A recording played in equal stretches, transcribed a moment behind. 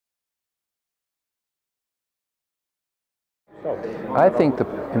I think the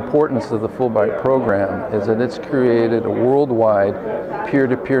importance of the Fulbright program is that it's created a worldwide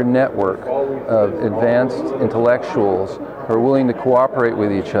peer-to-peer network of advanced intellectuals who are willing to cooperate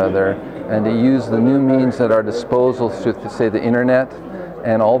with each other and to use the new means at our disposal, to say the internet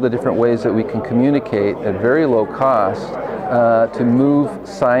and all the different ways that we can communicate at very low cost to move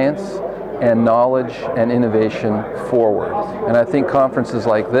science and knowledge and innovation forward. And I think conferences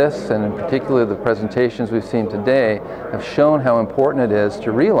like this, and in particular the presentations we've seen today, have shown how important it is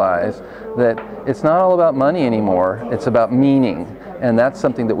to realize that it's not all about money anymore, it's about meaning. And that's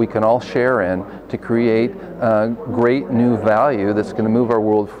something that we can all share in to create great new value that's going to move our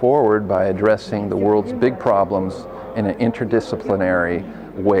world forward by addressing the world's big problems in an interdisciplinary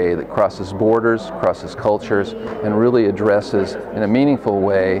way that crosses borders, crosses cultures, and really addresses in a meaningful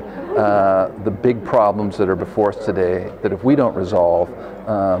way the big problems that are before us today that if we don't resolve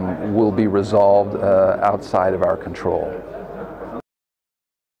will be resolved outside of our control.